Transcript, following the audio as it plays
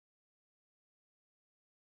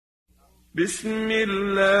بسم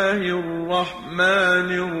اللہ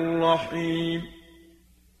الرحمن الرحیم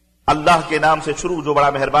اللہ کے نام سے شروع جو بڑا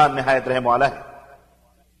مہربان نہایت رحم والا ہے۔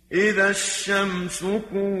 اذا الشمس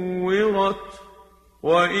كورت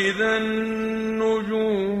واذا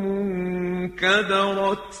النجوم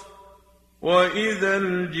انكدرت واذا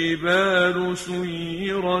الجبال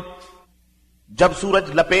سيرت، جب سورج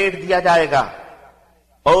لپیٹ دیا جائے گا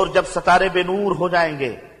اور جب ستارے بے نور ہو جائیں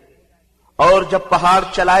گے اور جب پہاڑ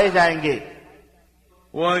چلائے جائیں گے،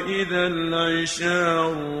 وَإِذَا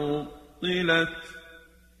الْعِشَارُ طِلَتْ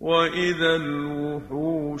وَإِذَا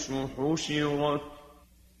الْوُحُوشُ حُشِرَتْ،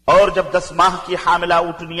 اور جب 10 ماہ کی حاملہ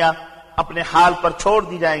اونٹنیاں اپنے حال پر چھوڑ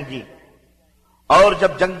دی جائیں گی اور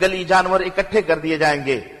جب جنگلی جانور اکٹھے کر دیے جائیں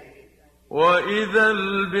گے، وَإِذَا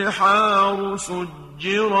الْبِحَارُ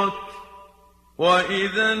سُجِّرَتْ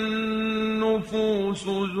وَإِذَا النُّفُوسُ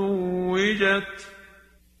زُوِّجَتْ،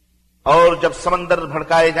 اور جب سمندر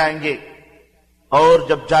بھڑکائے جائیں گے اور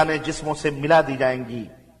جب جانیں جسموں سے ملا دی جائیں گی،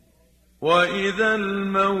 وَإِذَا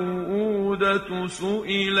الْمَوْءُودَةُ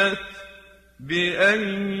سُئِلَتْ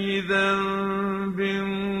بِأَيِّ ذَنبٍ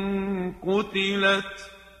قُتِلَتْ،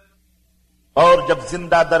 اور جب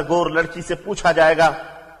زندہ درگور لڑکی سے پوچھا جائے گا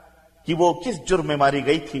کہ وہ کس جرم میں ماری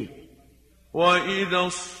گئی تھی، وَإِذَا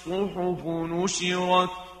الصُّحُفُ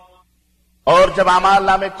نُشِرَتْ اور جب اعمال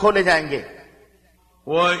نامے کھولے جائیں گے،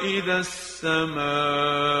 وَإِذَا السَّمَاءُ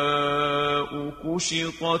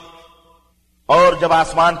كُشِطَتْ اور جب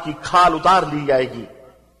آسمان کی کھال اتار لی جائے گی،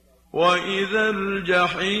 وَإِذَا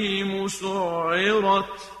الْجَحِيمُ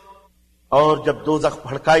سُعِّرَتْ اور جب دوزخ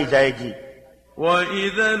بھڑکائی جائے گی،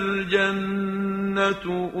 وَإِذَا الْجَنَّةُ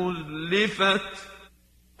أُزْلِفَتْ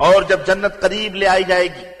اور جب جنت قریب لے آئی جائے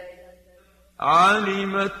گی،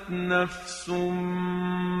 عَلِمَتْ نَفْسٌ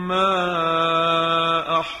مَّا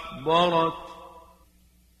أَحْضَرَتْ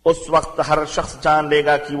اس وقت ہر شخص جان لے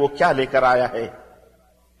گا کہ وہ کیا لے کر آیا ہے۔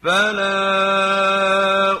 فَلَا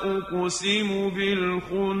أُقْسِمُ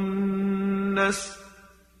بِالْخُنَّسِ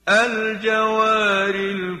الْجَوَارِ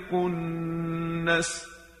الْكُنَّسِ،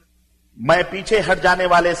 میں پیچھے ہٹ جانے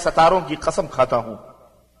والے ستاروں کی قسم کھاتا ہوں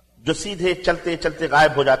جو سیدھے چلتے چلتے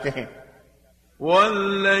غائب ہو جاتے ہیں،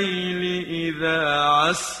 وَاللَّيْلِ إِذَا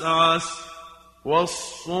عَسْعَسَ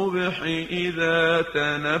وَالصُّبْحِ إِذَا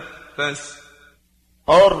تَنَفَّسَ،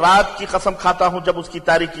 اور رات کی قسم کھاتا ہوں جب اس کی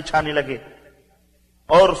تاریکی چھانے لگے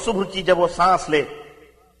اور صبح کی جب وہ سانس لے،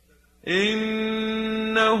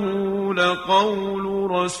 إِنَّهُ لَقَوْلُ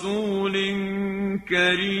رَسُولٍ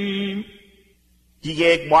كَرِيمٍ کہ یہ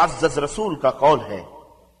ایک معزز رسول کا قول ہے،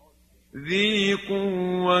 ذِي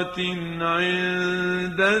قُوَّةٍ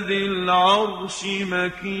عِندَ ذِي الْعَرْشِ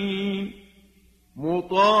مَكِينٍ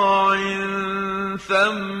مُطَاعٍ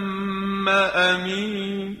ثَمَّ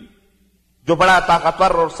أَمِينٍ، جو بڑا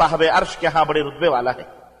طاقتور اور صاحب عرش کے ہاں بڑے رتبے والا ہے،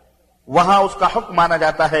 وہاں اس کا حکم مانا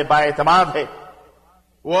جاتا ہے، بااعتماد ہے۔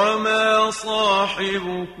 وَمَا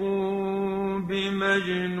صَاحِبُكُم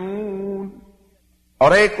بِمَجْنُونٍ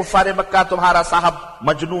اور اے کفار مکہ تمہارا صاحب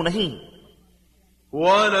مجنون نہیں،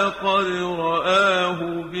 وَلَقَدْ رَآهُ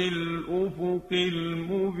بِالْأُفُقِ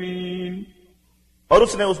الْمُبِينِ اور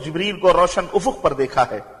اس نے اس جبریل کو روشن افق پر دیکھا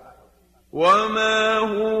ہے۔ وَمَا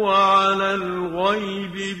هُوَ عَلَى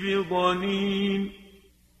الْغَيْبِ بِضَنِينٍ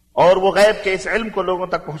اور وہ غیب کے اس علم کو لوگوں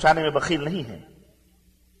تک پہنچانے میں بخیل نہیں ہے۔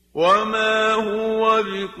 وَمَا هُوَ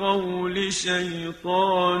بِقَوْلِ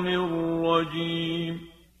شَيْطَانٍ رَّجِيمٍ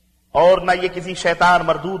اور نہ یہ کسی شیطان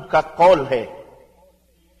مردود کا قول ہے۔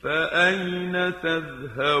 فَأَيْنَ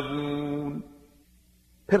تَذْهَبُونَ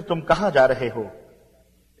پھر تم کہاں جا رہے ہو؟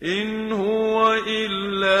 إِنْ هُوَ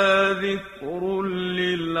إِلَّا ذِكْرٌ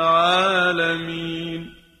لِّلْعَالَمِينَ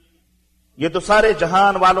یہ تو سارے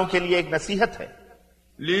جہان والوں کے لیے ایک نصیحت ہے،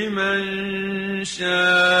 لِمَن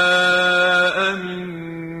شَاءَ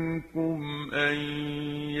مِنكُمْ أَن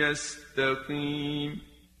يَسْتَقِيمَ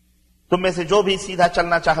تم میں سے جو بھی سیدھا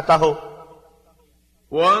چلنا چاہتا ہو۔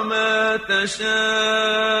 وَمَا تَشَاءُونَ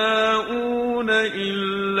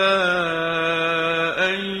إِلَّا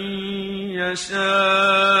أَن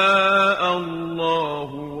يَشَاءَ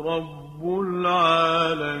اللَّهُ رَبُّ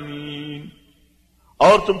الْعَالَمِينَ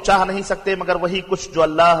اور تم چاہ نہیں سکتے مگر وہی کچھ جو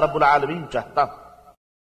اللہ رب العالمین چاہتا۔